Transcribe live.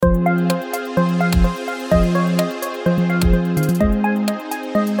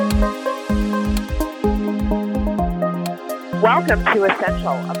Welcome to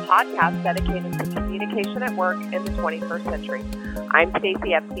Essential, a podcast dedicated to communication at work in the 21st century. I'm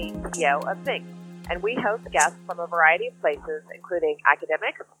Stacey Epstein, CEO of Think, and we host guests from a variety of places, including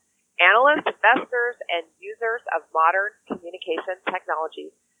academics, analysts, investors, and users of modern communication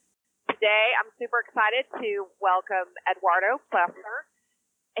technologies. Today, I'm super excited to welcome Eduardo Plessner.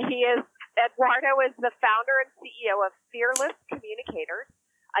 Eduardo is the founder and CEO of Fearless Communicators,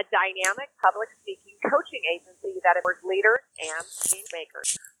 a dynamic public speaking coaching agency that empowers leaders and change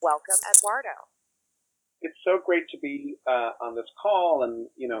makers. Welcome, Eduardo. It's so great to be on this call, and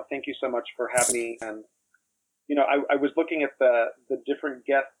thank you so much for having me. And I was looking at the different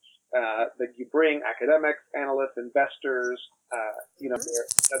guests that you bring: academics, analysts, investors.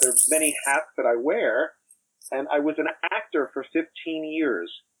 There's many hats that I wear, and I was an actor for 15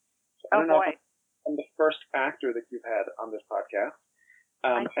 years. So I don't know if I'm the first actor that you've had on this podcast.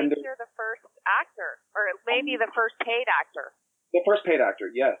 I think you're the first actor, or maybe the first paid actor. The first paid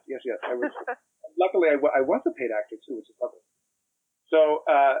actor, yes. I was. Luckily, I was a paid actor too, which is lovely. So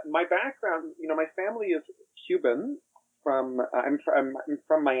my background, my family is Cuban. I'm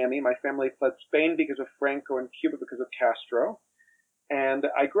from Miami. My family fled Spain because of Franco and Cuba because of Castro. And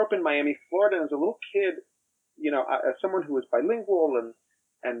I grew up in Miami, Florida, and as a little kid, as someone who was bilingual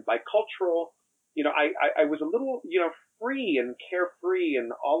and bicultural, I was a little, free and carefree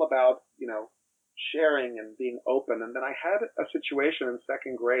and all about, sharing and being open. And then I had a situation in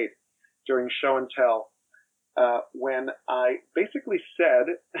second grade during show and tell when I basically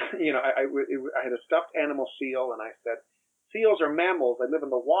said, I had a stuffed animal seal, and I said, seals are mammals. They live in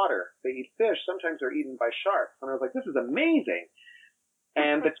the water. They eat fish. Sometimes they're eaten by sharks. And I was like, this is amazing.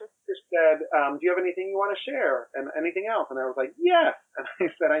 And the teacher said, do you have anything you want to share? And anything else? And I was like, yes. And I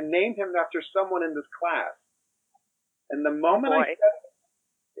said, I named him after someone in this class. And the moment I said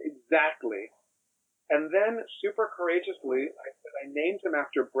it, exactly. And then super courageously, I said, I named him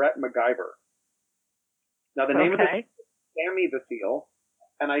after Brett MacGyver. Now the name of the seal is Sammy the Seal.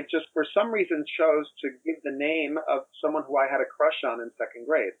 And I just, for some reason, chose to give the name of someone who I had a crush on in second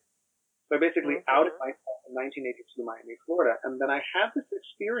grade. So I basically outed myself in 1982 Miami, Florida. And then I had this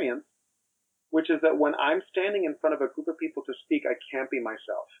experience, which is that when I'm standing in front of a group of people to speak, I can't be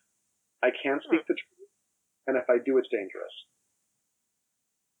myself. I can't speak the truth. And if I do, it's dangerous.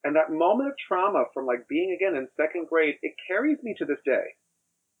 And that moment of trauma from being again in second grade, it carries me to this day.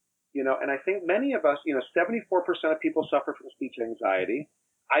 And I think many of us, 74% of people suffer from speech anxiety.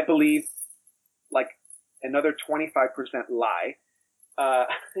 I believe another 25% lie. I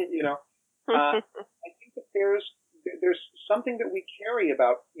think that there's something that we carry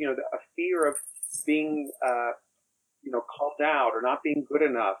about, a fear of being, called out or not being good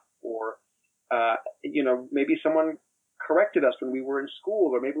enough, or, maybe someone corrected us when we were in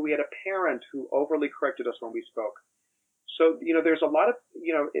school, or maybe we had a parent who overly corrected us when we spoke. So, there's a lot of,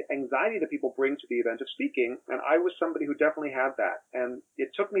 anxiety that people bring to the event of speaking, and I was somebody who definitely had that. And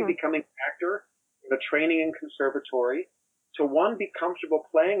it took me becoming an actor, the training in conservatory, to one, be comfortable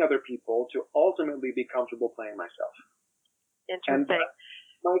playing other people, to ultimately be comfortable playing myself. Interesting. And that's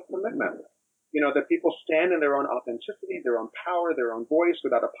my commitment. That people stand in their own authenticity, their own power, their own voice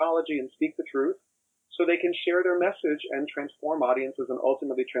without apology, and speak the truth, so they can share their message and transform audiences and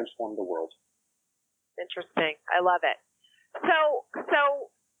ultimately transform the world. Interesting. I love it.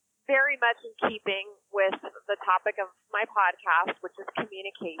 So very much in keeping with the topic of my podcast, which is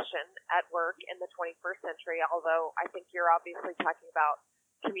communication at work in the 21st century, although I think you're obviously talking about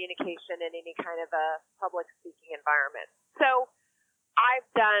communication in any kind of a public speaking environment. So I've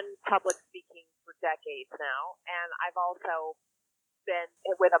done public speaking for decades now, and I've also been,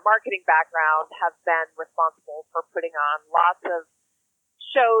 with a marketing background, have been responsible for putting on lots of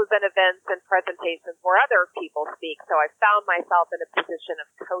shows and events and presentations where other people speak. So I found myself in a position of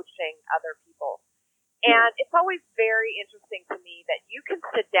coaching other people. And it's always very interesting to me that you can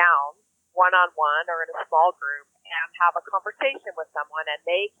sit down one-on-one or in a small group and have a conversation with someone, and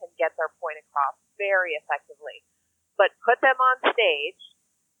they can get their point across very effectively. But put them on stage,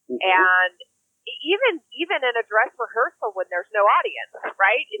 and even in a dress rehearsal when there's no audience,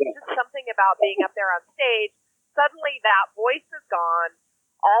 right? It's just something about being up there on stage. Suddenly that voice is gone.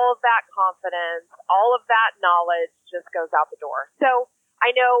 All of that confidence, all of that knowledge just goes out the door. So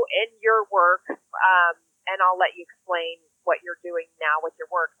I know in your work, and I'll let you explain what you're doing now with your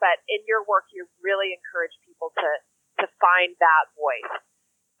work, but in your work, you really encourage people to find that voice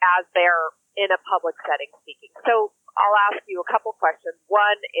as they're in a public setting speaking. So I'll ask you a couple questions.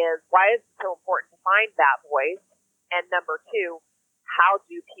 One is, why is it so important to find that voice? And number two, how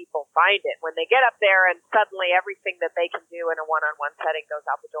do people find it when they get up there and suddenly everything that they can do in a one-on-one setting goes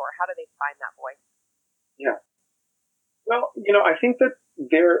out the door? How do they find that voice? Yeah. Well, I think that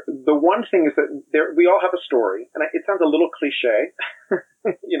the one thing is that we all have a story, and it sounds a little cliche,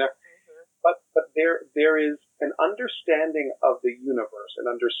 but there is an understanding of the universe, an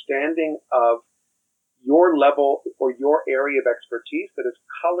understanding of your level or your area of expertise that is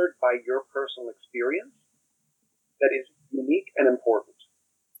colored by your personal experience that is unique and important.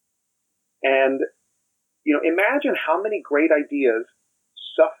 And, imagine how many great ideas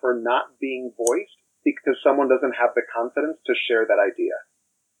suffer not being voiced because someone doesn't have the confidence to share that idea.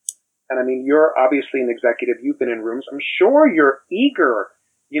 And I mean, you're obviously an executive. You've been in rooms. I'm sure you're eager,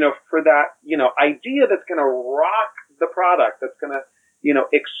 for that, idea that's going to rock the product, that's going to,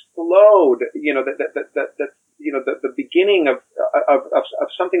 explode, the beginning of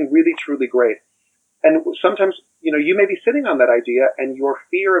something really, truly great. And sometimes, you may be sitting on that idea and your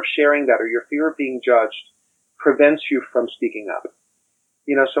fear of sharing that or your fear of being judged prevents you from speaking up.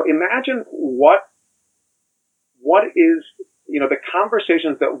 So imagine what is, the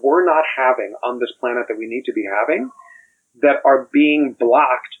conversations that we're not having on this planet that we need to be having that are being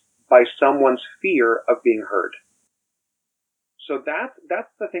blocked by someone's fear of being heard. So that's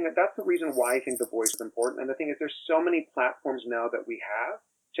the thing. That's the reason why I think the voice is important. And the thing is, there's so many platforms now that we have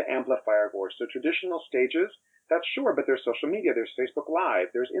to amplify our voice. So traditional stages, that's sure, but there's social media, there's Facebook Live,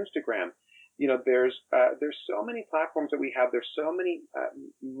 there's Instagram. There's so many platforms that we have. There's so many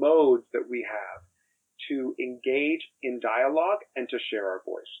modes that we have to engage in dialogue and to share our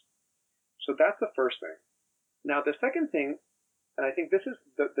voice. So that's the first thing. Now, the second thing, and I think this is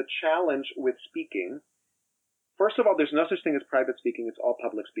the challenge with speaking. First of all, there's no such thing as private speaking. It's all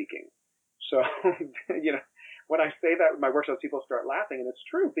public speaking. So, when I say that in my workshops, people start laughing, and it's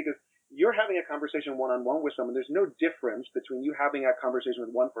true because you're having a conversation one-on-one with someone. There's no difference between you having a conversation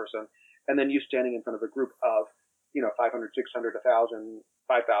with one person and then you standing in front of a group of, 500, 600, 1,000,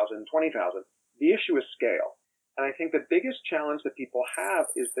 5,000, 20,000. The issue is scale. And I think the biggest challenge that people have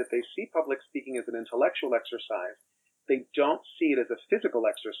is that they see public speaking as an intellectual exercise. They don't see it as a physical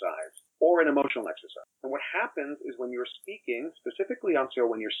exercise or an emotional exercise. And what happens is when you're speaking, specifically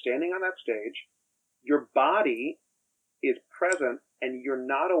when you're standing on that stage, your body is present and you're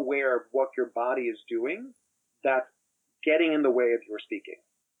not aware of what your body is doing that's getting in the way of your speaking.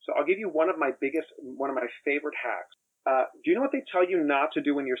 So I'll give you one of my favorite hacks. Do you know what they tell you not to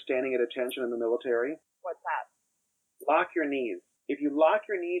do when you're standing at attention in the military? What's that? Lock your knees. If you lock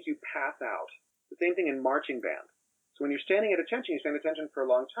your knees, you pass out. The same thing in marching band. So when you're standing at attention, you stand at attention for a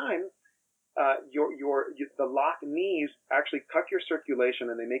long time, the locked knees actually cut your circulation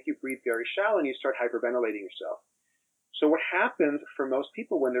and they make you breathe very shallow and you start hyperventilating yourself. So what happens for most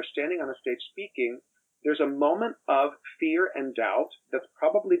people when they're standing on a stage speaking, there's a moment of fear and doubt that's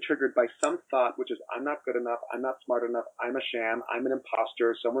probably triggered by some thought, which is, I'm not good enough, I'm not smart enough, I'm a sham, I'm an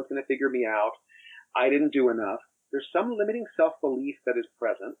imposter, someone's going to figure me out, I didn't do enough. There's some limiting self-belief that is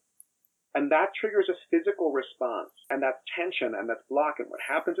present, and that triggers a physical response, and that's tension, and that's block, and what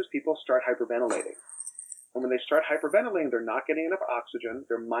happens is people start hyperventilating. And when they start hyperventilating, they're not getting enough oxygen,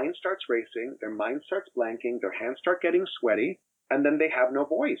 their mind starts racing, their mind starts blanking, their hands start getting sweaty, and then they have no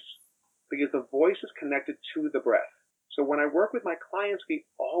voice. Because the voice is connected to the breath. So when I work with my clients, we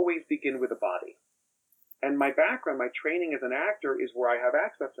always begin with the body. And my background, my training as an actor is where I have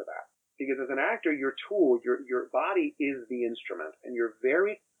access to that. Because as an actor, your tool, your body is the instrument. And you're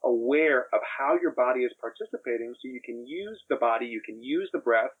very aware of how your body is participating. So you can use the body, you can use the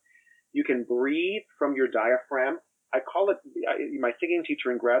breath, you can breathe from your diaphragm. I call it, my singing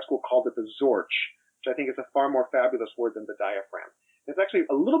teacher in grad school called it the Zorch, which I think is a far more fabulous word than the diaphragm. It's actually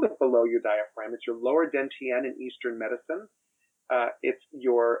a little bit below your diaphragm. It's your lower dantian in Eastern medicine. It's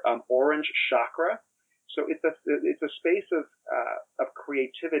your orange chakra. So it's a space of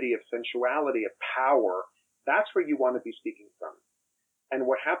creativity, of sensuality, of power. That's where you want to be speaking from. And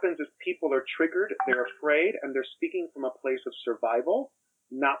what happens is people are triggered, they're afraid, and they're speaking from a place of survival,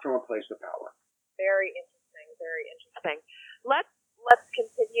 not from a place of power. Very interesting. Very interesting. Let's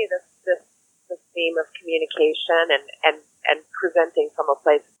continue this theme of communication and presenting from a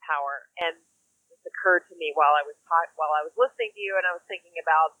place of power. And this occurred to me while I was listening to you, and I was thinking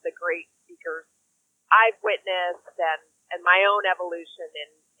about the great speakers I've witnessed and my own evolution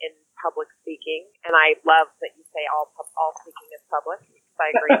in public speaking. And I love that you say all speaking is public, because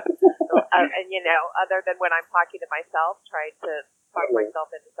I agree. And other than when I'm talking to myself, trying to talk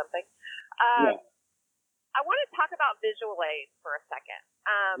myself into something. I want to talk about visual aids for a second.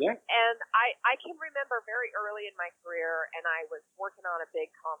 And I can remember very early in my career, and I was working on a big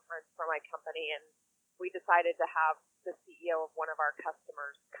conference for my company, and we decided to have the CEO of one of our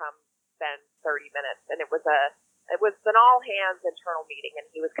customers come spend 30 minutes. And it was an all-hands internal meeting, and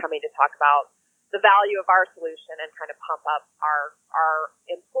he was coming to talk about the value of our solution and kind of pump up our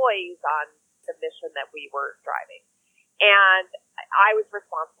employees on the mission that we were driving. And I was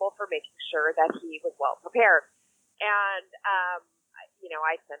responsible for making sure that he was well prepared. And,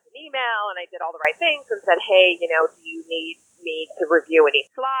 I sent an email and I did all the right things and said, hey, do you need me to review any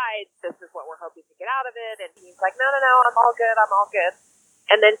slides? This is what we're hoping to get out of it. And he's like, no, I'm all good.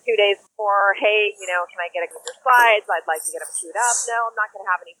 And then 2 days before, hey, can I get a couple of your slides? I'd like to get them queued up. No, I'm not going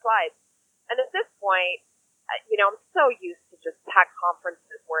to have any slides. And at this point, I'm so used to just tech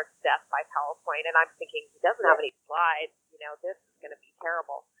conferences where it's death by PowerPoint. And I'm thinking, he doesn't have any slides. This is going to be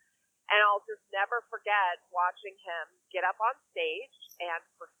terrible. And I'll just never forget watching him get up on stage and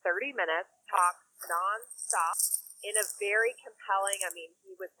for 30 minutes talk nonstop in a very compelling,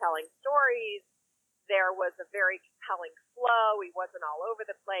 he was telling stories. There was a very compelling flow. He wasn't all over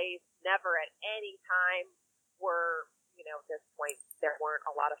the place. Never at any time were, at this point, there weren't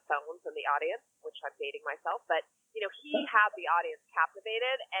a lot of phones in the audience, which I'm dating myself. But, he had the audience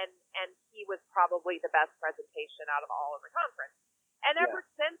captivated, and he was probably the best presentation out of all of the conference. And ever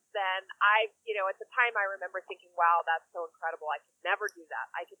since then, at the time I remember thinking, wow, that's so incredible. I could never do that.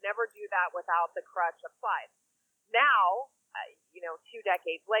 I could never do that without the crutch of slides. Now, 2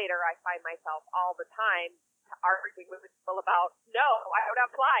 decades later, I find myself all the time arguing with people about, no, I don't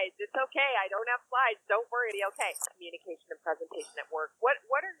have slides. It's okay. I don't have slides. Don't worry. It'll be okay. Communication and presentation at work. What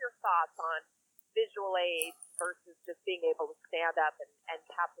are your thoughts on visual aids versus just being able to stand up and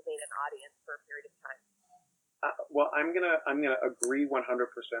captivate an audience for a period of time? Well, I'm gonna agree 100%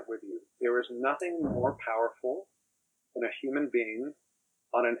 with you. There is nothing more powerful than a human being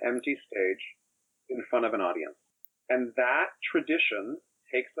on an empty stage in front of an audience. And that tradition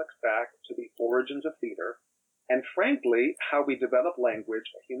takes us back to the origins of theater and, frankly, how we develop language,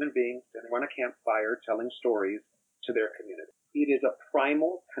 a human being standing around a campfire telling stories to their community. It is a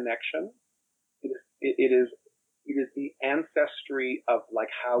primal connection. It is the ancestry of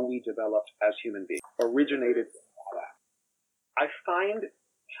how we developed as human beings, originated from all that. I find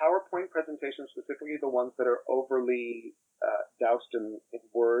PowerPoint presentations, specifically the ones that are overly doused in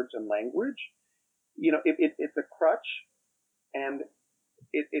words and language, it's a crutch, and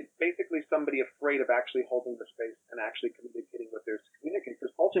it's basically somebody afraid of actually holding the space and actually communicating what they're communicating.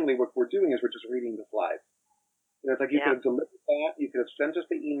 Because ultimately what we're doing is we're just reading the slides. It's like you could have delivered that, you could have sent us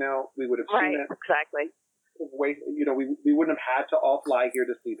the email, we would have seen it. Exactly. We wouldn't have had to all fly here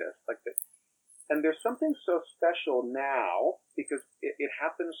to see this. And there's something so special now because it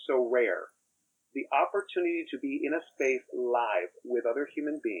happens so rare. The opportunity to be in a space live with other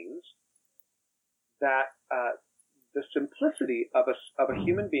human beings, that the simplicity of a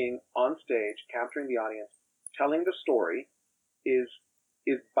human being on stage, capturing the audience, telling the story, is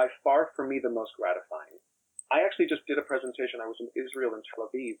by far for me the most gratifying. I actually just did a presentation. I was in Israel and Tel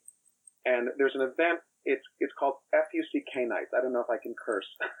Aviv, and there's an event. It's called FUCK Nights. I don't know if I can curse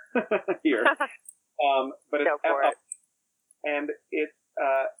here, but it's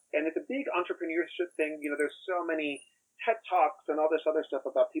and it's a big entrepreneurship thing. There's so many TED Talks and all this other stuff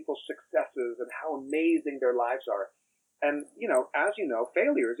about people's successes and how amazing their lives are. And as you know,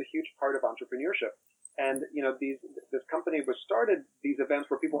 failure is a huge part of entrepreneurship. And this company was started these events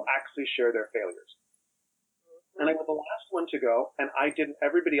where people actually share their failures. And I was the last one to go, and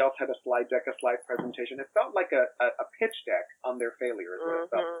everybody else had a slide deck, a slide presentation. It felt like a pitch deck on their failures.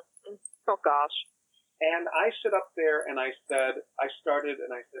 Oh, gosh. And I stood up there and I said,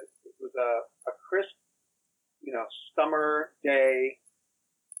 it was a crisp, summer day,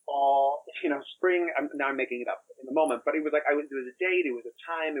 fall, spring. Now I'm making it up in the moment, but it was there was a date, it was a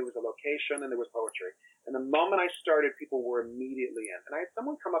time, it was a location, and there was poetry. And the moment I started, people were immediately in. And I had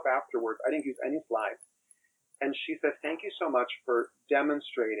someone come up afterwards. I didn't use any slides. And she said, thank you so much for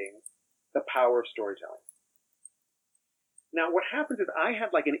demonstrating the power of storytelling. Now, what happens is I had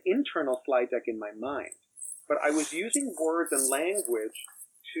an internal slide deck in my mind, but I was using words and language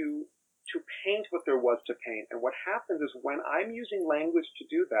to paint what there was to paint. And what happens is when I'm using language to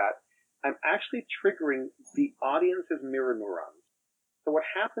do that, I'm actually triggering the audience's mirror neurons. So what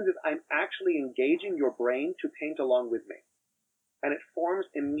happens is I'm actually engaging your brain to paint along with me. And it forms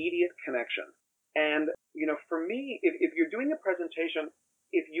immediate connection. And, for me, if you're doing a presentation,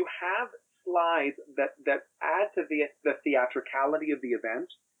 if you have slides that add to the theatricality of the event,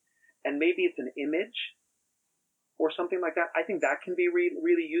 and maybe it's an image or something like that, I think that can be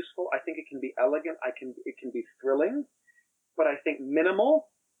really useful. I think it can be elegant. It can be thrilling, but I think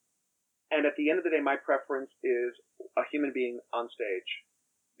minimal. And at the end of the day, my preference is a human being on stage,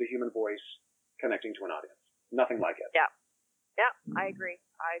 the human voice connecting to an audience. Nothing like it. Yeah, I agree.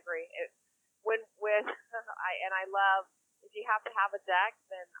 I love, if you have to have a deck,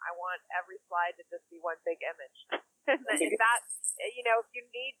 then I want every slide to just be one big image. And that, you know, if you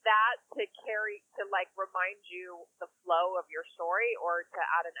need that to remind you the flow of your story, or to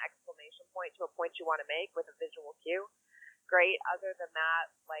add an exclamation point to a point you want to make with a visual cue, great. Other than that,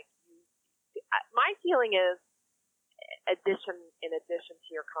 my feeling is, in addition to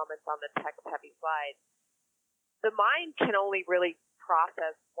your comments on the text-heavy slide, the mind can only really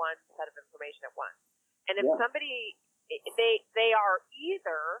process one set of information at once. And if somebody, they are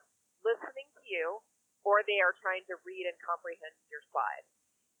either listening to you, or they are trying to read and comprehend your slide.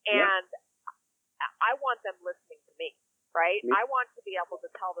 And I want them listening to me, right? I want to be able to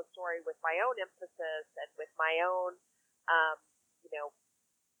tell the story with my own emphasis and with my own,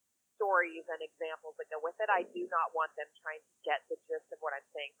 stories and examples that go with it. I do not want them trying to get the gist of what I'm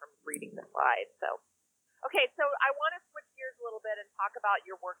saying from reading the slide. So, okay, so I want to switch gears a little bit and talk about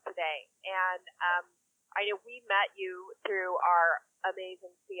your work today. And I know we met you through our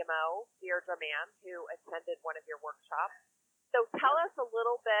amazing CMO, Deirdre Mann, who attended one of your workshops. So tell us a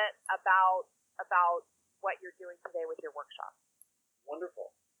little bit about what you're doing today with your workshop.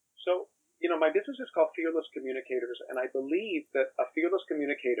 Wonderful. So, my business is called Fearless Communicators, and I believe that a fearless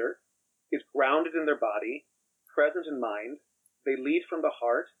communicator is grounded in their body, present in mind, they lead from the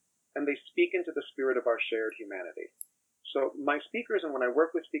heart, and they speak into the spirit of our shared humanity. So my speakers, and when I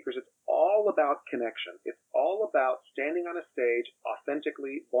work with speakers, it's all about connection. It's all about standing on a stage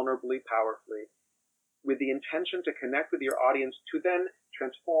authentically, vulnerably, powerfully, with the intention to connect with your audience to then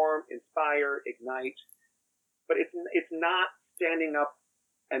transform, inspire, ignite. But it's not standing up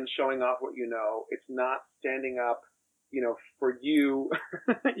and showing off what you know. It's not standing up, for you,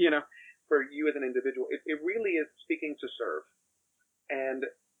 for you as an individual. It really is speaking to serve. And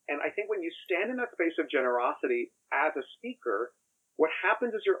I think when you stand in that space of generosity as a speaker, what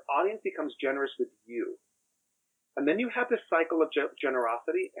happens is your audience becomes generous with you. And then you have this cycle of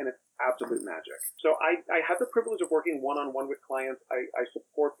generosity, and it's absolute magic. So I have the privilege of working one-on-one with clients. I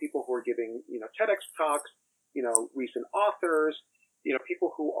support people who are giving, TEDx talks, recent authors,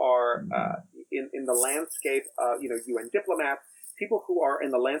 people who are in the landscape of, UN diplomats, people who are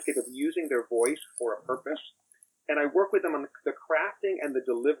in the landscape of using their voice for a purpose. And I work with them on the crafting and the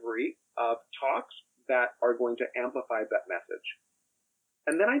delivery of talks that are going to amplify that message.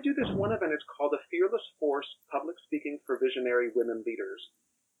 And then I do this one event. It's called the Fearless Force Public Speaking for Visionary Women Leaders.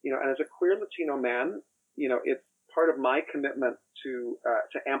 And as a queer Latino man, it's part of my commitment to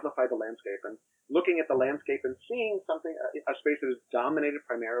amplify the landscape, and looking at the landscape and seeing something, a space that is dominated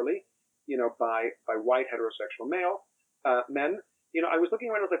primarily, by white heterosexual men. I was looking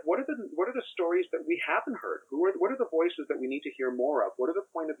around. I was like, what are the stories that we haven't heard? What are the voices that we need to hear more of? What are the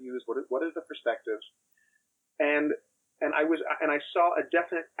point of views? What is the perspectives? And I saw a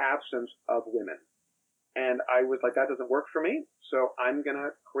definite absence of women, and I was like, that doesn't work for me. So I'm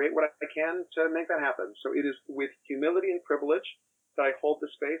gonna create what I can to make that happen. So it is with humility and privilege that I hold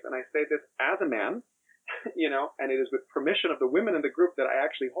this space, and I say this as a man, and it is with permission of the women in the group that I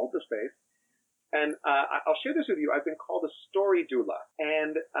actually hold the space. And I'll share this with you. I've been called a story doula,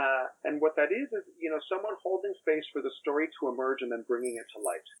 and what that is someone holding space for the story to emerge and then bringing it to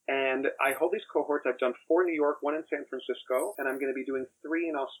light. And I hold these cohorts. I've done 4 in New York, 1 in San Francisco, and I'm going to be doing 3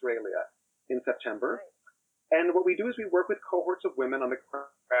 in Australia in September. And what we do is we work with cohorts of women on the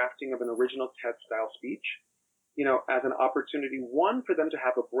crafting of an original TED-style speech, as an opportunity, one, for them to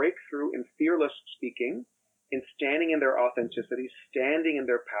have a breakthrough in fearless speaking, in standing in their authenticity, standing in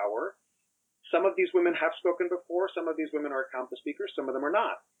their power. Some of these women have spoken before. Some of these women are accomplished speakers. Some of them are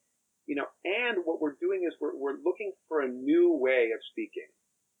not. And what we're doing is we're looking for a new way of speaking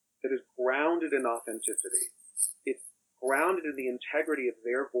that is grounded in authenticity. It's grounded in the integrity of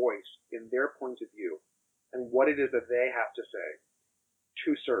their voice, in their point of view, and what it is that they have to say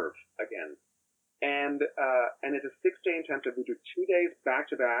to serve again. And it's a 6-day intensive. We do 2 days back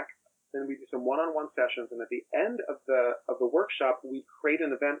to back. Then we do some one-on-one sessions, and at the end of the workshop, we create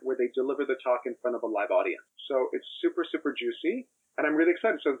an event where they deliver the talk in front of a live audience. So it's super, super juicy, and I'm really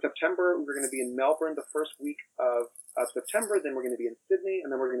excited. So in September, we're going to be in Melbourne the first week of September, then we're going to be in Sydney,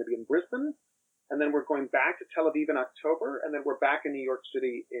 and then we're going to be in Brisbane, and then we're going back to Tel Aviv in October, and then we're back in New York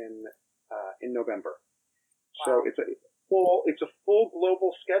City in November. Wow. So it's a full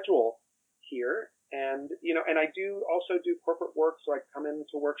global schedule here. And I do also do corporate work. So I come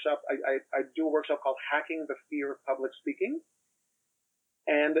into workshop. I do a workshop called Hacking the Fear of Public Speaking.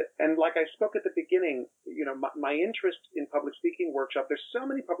 And like I spoke at the beginning, my interest in public speaking workshop, there's so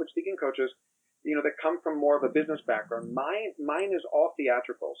many public speaking coaches, that come from more of a business background. Mine is all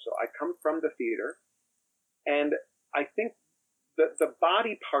theatrical. So I come from the theater, and I think the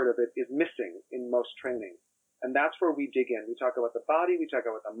body part of it is missing in most training. And that's where we dig in. We talk about the body, we talk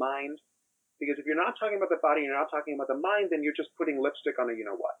about the mind. Because if you're not talking about the body and you're not talking about the mind, then you're just putting lipstick on a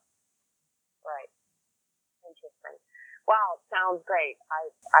you-know-what. Right. Interesting. Wow, sounds great.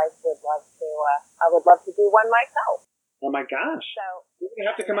 I would love to do one myself. Oh my gosh. So you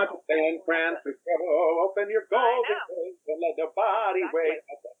have to come out to San Francisco, open your golden gates and let the body wait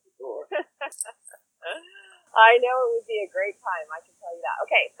outside the door. I know it would be a great time, I can tell you that.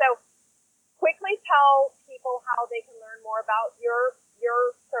 Okay, so quickly tell people how they can learn more about your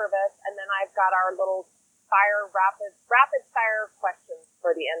service, and then I've got our little rapid fire questions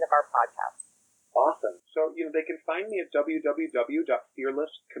for the end of our podcast. Awesome. So, they can find me at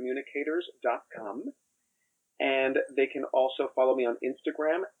www.fearlesscommunicators.com, and they can also follow me on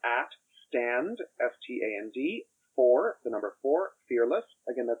Instagram at stand, STAND, 4, the number 4, fearless.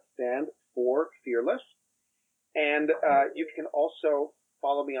 Again, that's stand 4 fearless. And you can also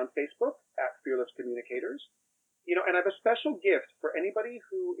follow me on Facebook at Fearless Communicators. And I have a special gift for anybody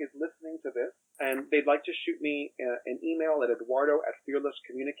who is listening to this and they'd like to shoot me an email at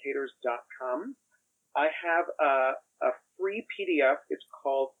eduardo@fearlesscommunicators.com. I have a free PDF. It's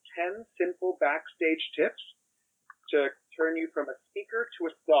called 10 Simple Backstage Tips to Turn You from a Speaker to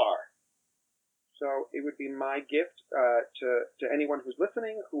a Star. So it would be my gift to anyone who's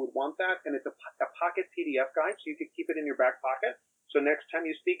listening who would want that. And it's a pocket PDF guide, so you can keep it in your back pocket. So next time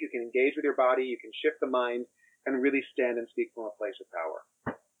you speak, you can engage with your body, you can shift the mind, and really stand and speak from a place of power.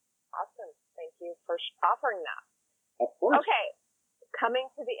 Awesome. Thank you for offering that. Of course. Okay. Coming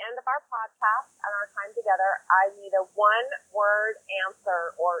to the end of our podcast and our time together, I need a one-word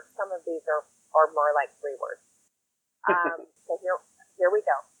answer, or some of these are more like 3 words. So here we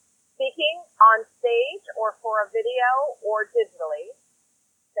go. Speaking on stage or for a video or digitally,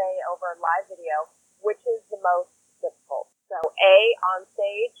 say over live video, which is the most difficult? So A, on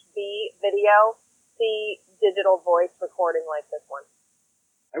stage, B, video, C, digital voice recording like this one.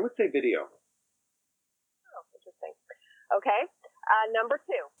 I would say video. Oh, interesting. Okay. Number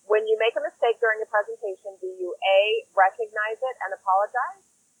 2, when you make a mistake during a presentation, do you A, recognize it and apologize?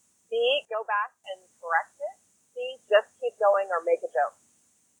 B, go back and correct it? C, just keep going or make a joke?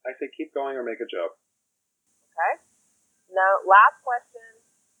 I say keep going or make a joke. Okay. Now, last question.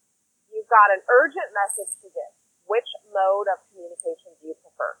 You've got an urgent message to give. Which mode of communication do you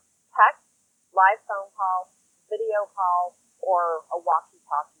prefer? Text, live phone call, video call, or a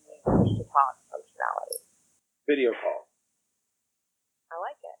walkie-talkie push-to-talk functionality? Video call. I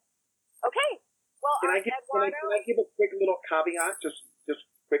like it. Okay. Well, can I give a quick little caveat, just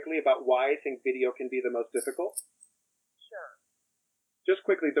quickly, about why I think video can be the most difficult? Sure. Just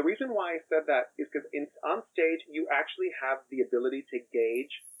quickly, the reason why I said that is because on stage, you actually have the ability to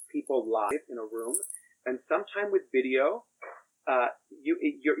gauge people live in a room. And sometime with video,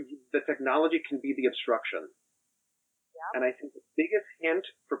 the technology can be the obstruction. Yep. And I think the biggest hint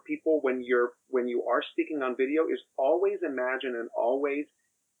for people when you are speaking on video is always imagine and always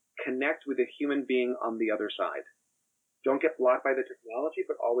connect with a human being on the other side. Don't get blocked by the technology,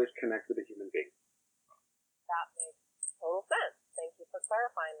 but always connect with a human being. That makes total sense. Thank you for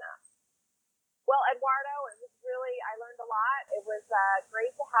clarifying that. Well, Eduardo, I learned a lot. It was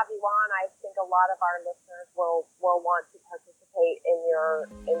great to have you on. I think a lot of our listeners will want to participate in your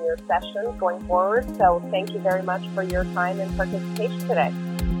sessions going forward. So thank you very much for your time and participation today.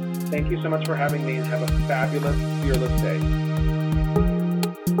 Thank you so much for having me, and have a fabulous, fearless day.